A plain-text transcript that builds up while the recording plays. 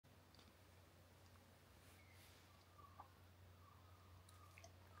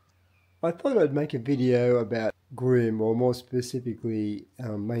I thought I'd make a video about groom, or more specifically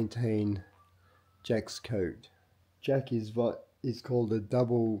maintain Jack's coat. Jack is what is called a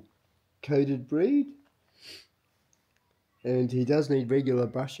double coated breed, and he does need regular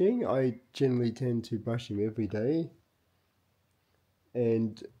brushing. I generally tend to brush him every day,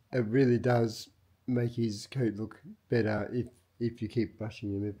 and it really does make his coat look better if you keep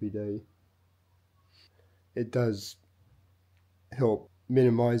brushing him every day. It does help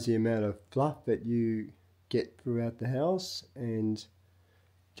minimize the amount of fluff that you get throughout the house, and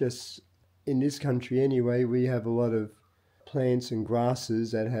just in this country anyway, we have a lot of plants and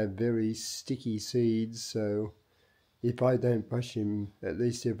grasses that have very sticky seeds, so if I don't brush him at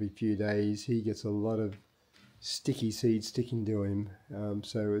least every few days, he gets a lot of sticky seeds sticking to him,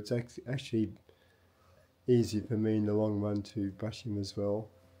 so it's actually easy for me in the long run to brush him as well.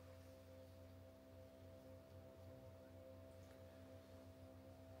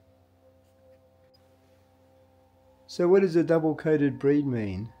 So what does a double-coated breed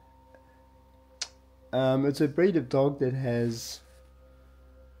mean? It's a breed of dog that has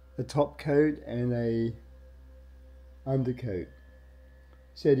a top coat and a undercoat.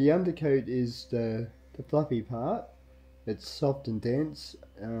 So the undercoat is the fluffy part. It's soft and dense,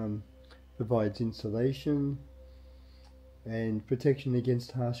 provides insulation and protection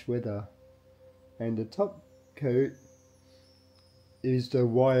against harsh weather. And the top coat is the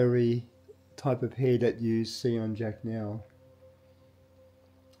wiry type of hair that you see on Jack now,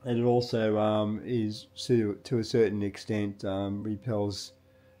 and it also is to a certain extent repels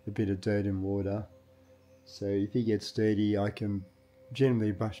a bit of dirt and water, so if he gets dirty I can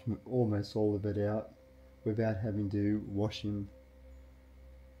generally brush almost all of it out without having to wash him.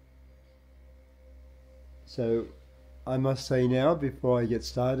 So I must say now, before I get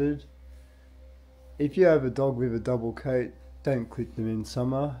started, if you have a dog with a double coat, don't clip them in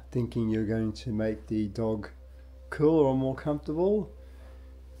summer thinking you're going to make the dog cooler or more comfortable.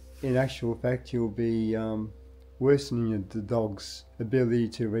 In actual fact, you'll be worsening the dog's ability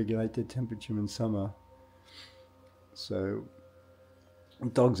to regulate the temperature in summer. So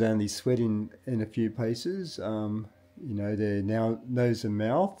dogs only sweat in a few places, you know, their nose and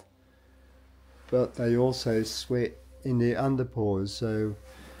mouth, but they also sweat in their underpaws. So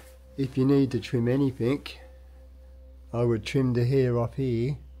if you need to trim anything, I would trim the hair off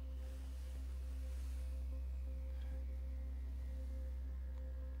here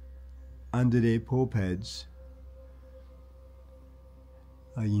under their paw pads.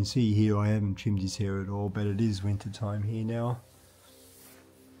 You can see here I haven't trimmed his hair at all, but it is winter time here now.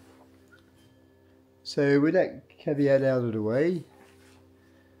 So with that caveat out of the way,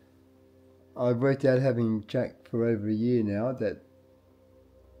 I've worked out, having Jack for over a year now, that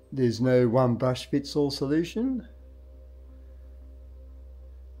there's no one brush fits all solution.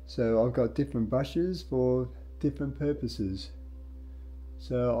 So I've got different brushes for different purposes.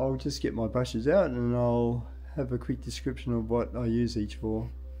 So I'll just get my brushes out and I'll have a quick description of what I use each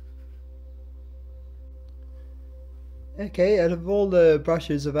for. Okay, out of all the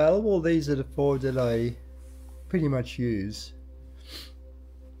brushes available, these are the 4 that I pretty much use.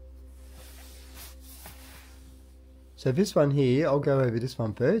 So this one here, I'll go over this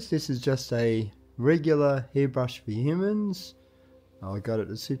one first. This is just a regular hairbrush for humans. I got it at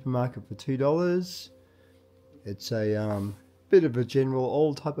the supermarket for $2. It's a bit of a general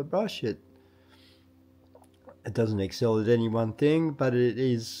old type of brush. It doesn't excel at any one thing, but it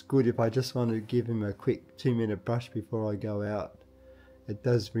is good if I just want to give him a quick 2-minute brush before I go out. It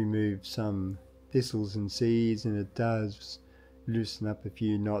does remove some thistles and seeds, and it does loosen up a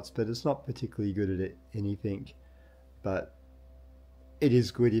few knots, but it's not particularly good at anything. But it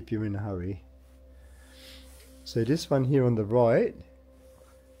is good if you're in a hurry. So this one here on the right,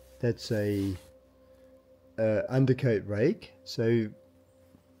 that's a undercoat rake. So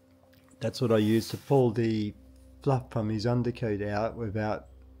that's what I use to pull the fluff from his undercoat out without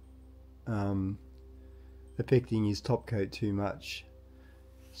affecting his top coat too much.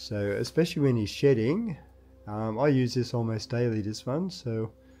 So especially when he's shedding, I use this almost daily, this one,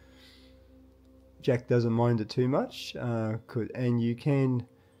 so Jack doesn't mind it too much, and you can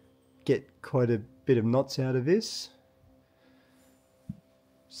get quite a bit of knots out of this.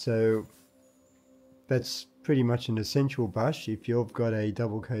 So that's pretty much an essential brush if you've got a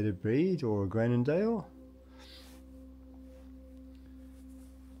double coated breed or a Groenendael.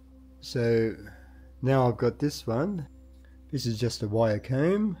 So now I've got this one. This is just a wire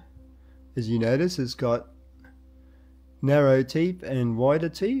comb. As you notice, it's got narrow teeth and wider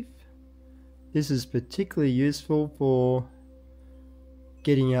teeth. This is particularly useful for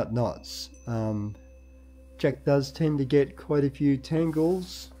getting out knots. Jack does tend to get quite a few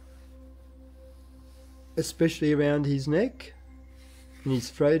tangles especially around his neck, in his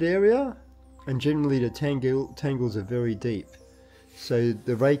throat area, and generally the tangles are very deep. So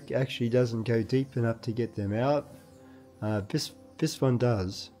the rake actually doesn't go deep enough to get them out. This one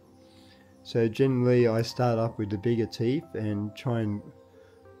does. So generally I start up with the bigger teeth and try and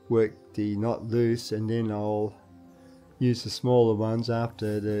work the knot loose, and then I'll use the smaller ones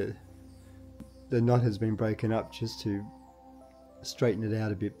after the knot has been broken up, just to straighten it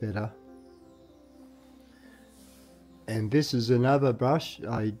out a bit better. And this is another brush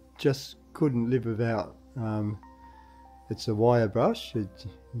I just couldn't live without. It's a wire brush. You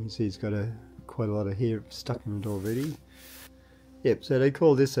can see it's got quite a lot of hair stuck in it already. Yep, so they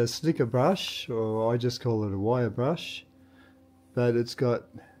call this a slicker brush, or I just call it a wire brush. But it's got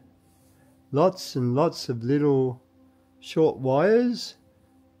lots and lots of little short wires,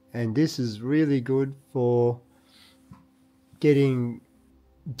 and this is really good for getting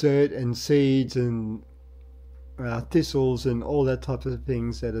dirt and seeds and thistles and all that type of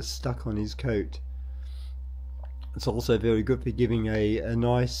things that are stuck on his coat. It's also very good for giving a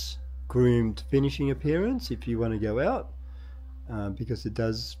nice groomed finishing appearance if you want to go out, because it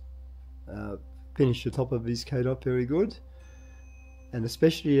does finish the top of his coat off very good. And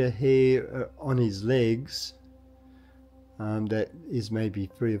especially the hair on his legs that is maybe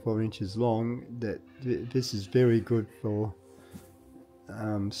 3 or 4 inches long, this is very good for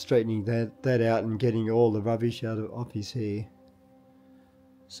straightening that out and getting all the rubbish out of his hair.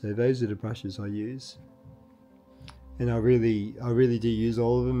 So those are the brushes I use, and I really do use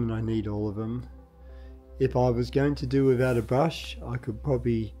all of them, and I need all of them. If I was going to do without a brush, I could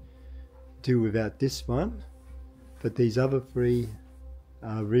probably do without this one, but these other 3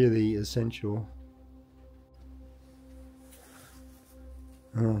 are really essential.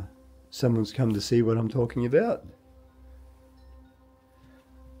 Oh, someone's come to see what I'm talking about.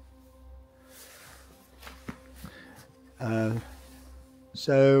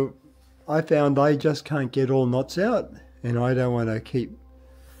 So I found I just can't get all knots out, and I don't want to keep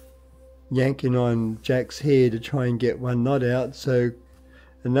yanking on Jack's hair to try and get one knot out, so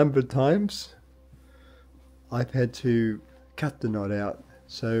a number of times I've had to cut the knot out.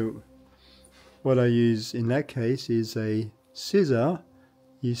 So what I use in that case is a scissor.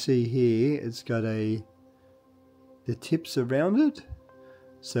 You see here it's got the tips around it,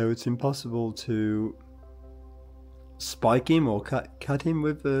 so it's impossible to spike him or cut him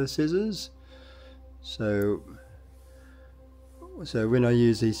with the scissors. So when I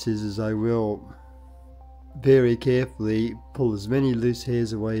use these scissors, I will very carefully pull as many loose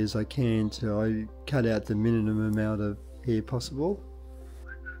hairs away as I can till I cut out the minimum amount of hair possible.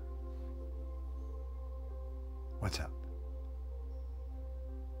 What's up?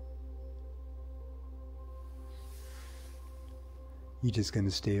 You're just going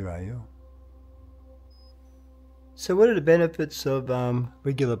to stare, are you? So what are the benefits of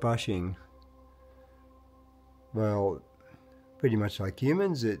regular brushing? Well, pretty much like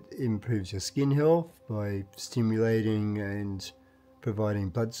humans, it improves your skin health by stimulating and providing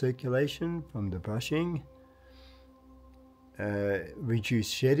blood circulation from the brushing. Reduce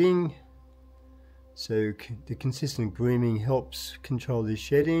shedding, so the consistent grooming helps control the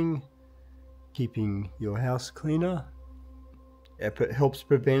shedding, keeping your house cleaner. It helps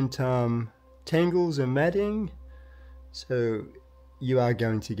prevent tangles and matting. So you are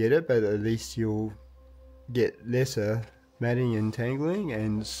going to get it, but at least you'll get lesser matting and tangling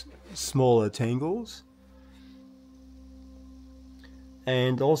and smaller tangles.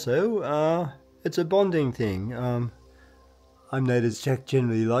 And also it's a bonding thing. I've noticed Jack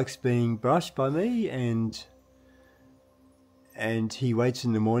generally likes being brushed by me, and he waits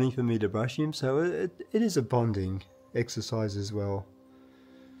in the morning for me to brush him, so it is a bonding exercise as well.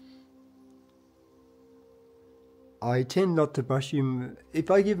 I tend not to brush him.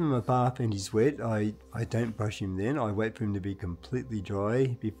 If I give him a bath and he's wet, I don't brush him then. I wait for him to be completely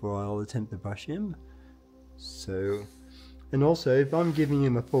dry before I'll attempt to brush him. So, and also if I'm giving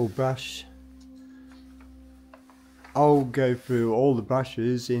him a full brush, I'll go through all the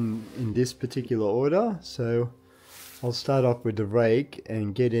brushes in this particular order. So I'll start off with the rake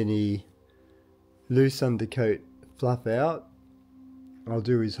and get any loose undercoat fluff out. I'll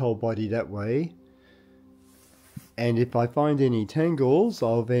do his whole body that way. And if I find any tangles,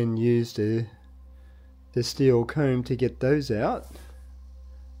 I'll then use the steel comb to get those out.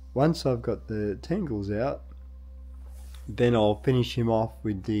 Once I've got the tangles out, then I'll finish him off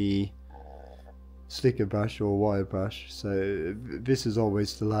with the slicker brush or wire brush. So this is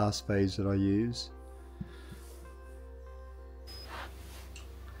always the last phase that I use.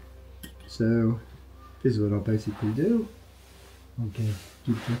 So this is what I'll basically do. Okay,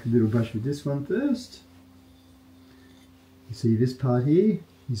 give Jack a little brush with this one first. You see this part here,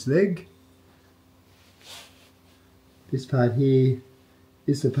 his leg. This part here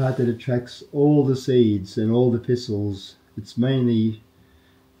is the part that attracts all the seeds and all the thistles. It's mainly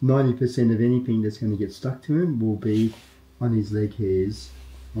 90% of anything that's going to get stuck to him will be on his leg hairs.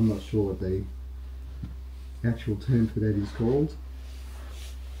 I'm not sure what the actual term for that is called.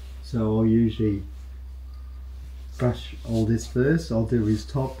 So I'll usually brush all this first. I'll do his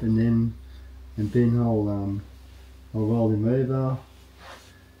top and then I'll roll him over.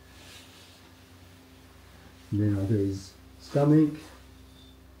 And then I'll do his stomach.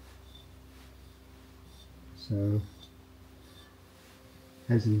 So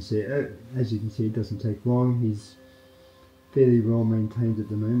as you can see, it doesn't take long. He's fairly well maintained at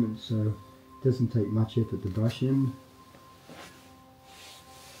the moment, so it doesn't take much effort to brush him.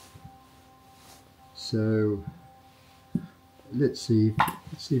 So let's see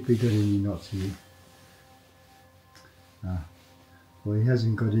if we got any knots here. Well, he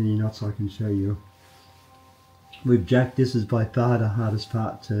hasn't got any knots I can show you. With Jack, this is by far the hardest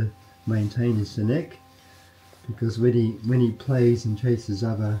part to maintain, is the neck, because when he plays and chases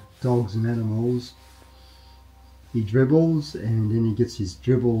other dogs and animals, he dribbles, and then he gets his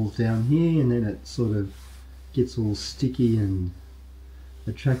dribble down here, and then it sort of gets all sticky and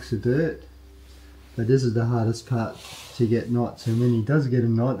attracts the dirt. But this is the hardest part to get knots, and when he does get a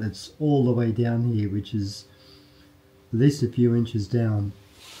knot, it's all the way down here, which is at least a few inches down.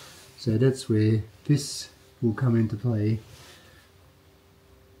 So that's where this will come into play.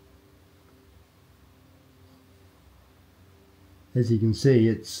 As you can see,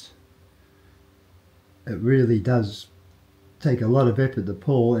 it really does take a lot of effort to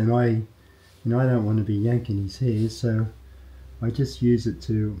pull, and I don't want to be yanking his hair, so I just use it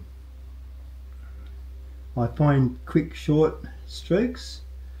to, I find quick short strokes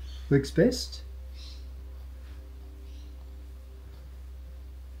works best.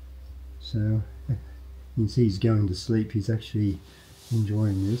 So you can see he's going to sleep. He's actually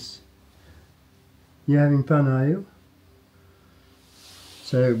enjoying this. You having fun, are you?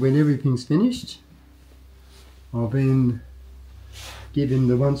 So when everything's finished, I'll then give him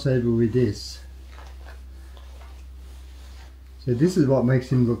the once over with this. So this is what makes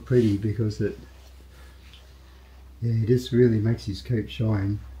him look pretty, because this really makes his coat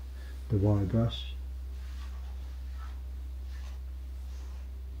shine, the wire brush.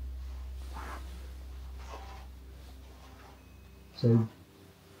 So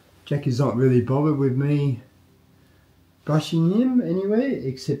Jack is not really bothered with me brushing him anyway,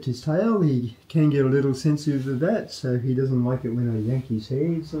 except his tail. He can get a little sensitive with that, so he doesn't like it when I yank his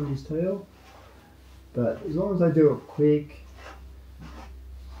hairs on his tail. But as long as I do it quick,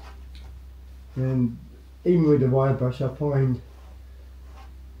 and even with the wire brush, I find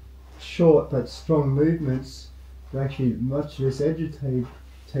short but strong movements are actually much less agitating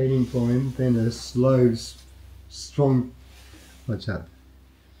for him than a slow, strong. What's up?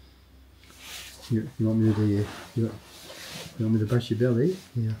 You want me to do you want me to brush your belly?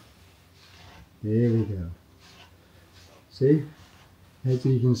 Yeah. There we go. See? As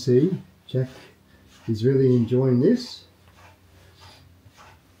you can see, Jack is really enjoying this.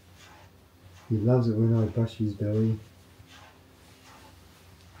 He loves it when I brush his belly.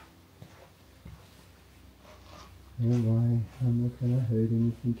 Don't worry, I'm not going to hurt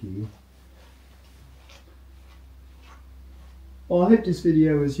anything to you. Well, I hope this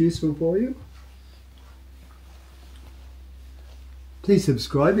video was useful for you. Please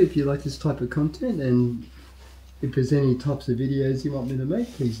subscribe if you like this type of content, and if there's any types of videos you want me to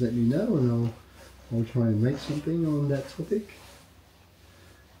make, please let me know, and I'll try and make something on that topic.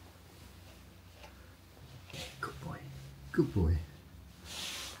 Good boy, good boy.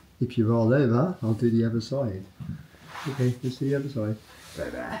 If you roll over, I'll do the other side. Okay, let's do the other side.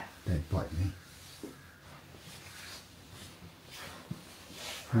 Don't bite me.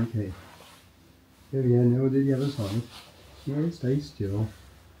 Okay, there we go, now we'll do the other side. Yeah, stay still.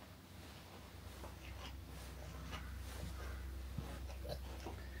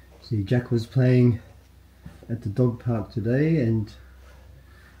 See, Jack was playing at the dog park today, and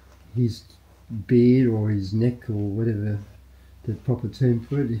his beard or his neck or whatever the proper term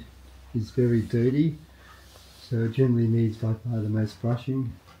for it is very dirty, so it generally needs by far the most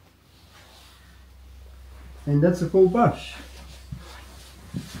brushing. And that's a full brush.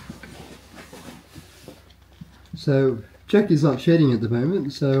 So Jack is not shedding at the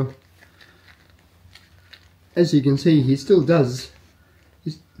moment, so as you can see, he still does.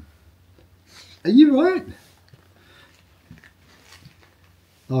 Are you right?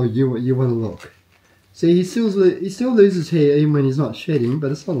 Oh, you want to look. See, he still loses hair even when he's not shedding,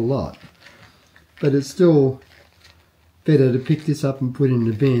 but it's not a lot. But it's still better to pick this up and put in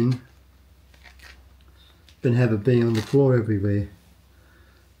the bin than have it be on the floor everywhere.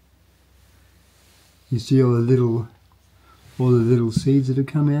 You see all the little seeds that have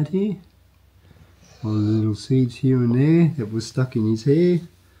come out here? All the little seeds here and there that were stuck in his hair.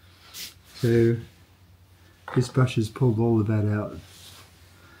 So this brush has pulled all of that out.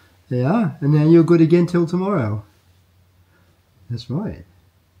 There you are, and now you're good again till tomorrow. That's right.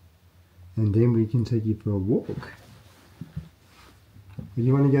 And then we can take you for a walk. Do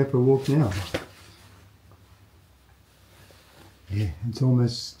you want to go for a walk now? Yeah, it's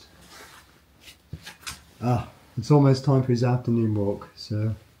almost time for his afternoon walk,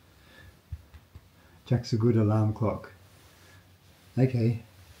 so Jack's a good alarm clock. Okay,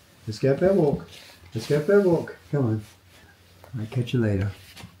 let's go for a walk. Let's go for a walk. Come on. I'll catch you later.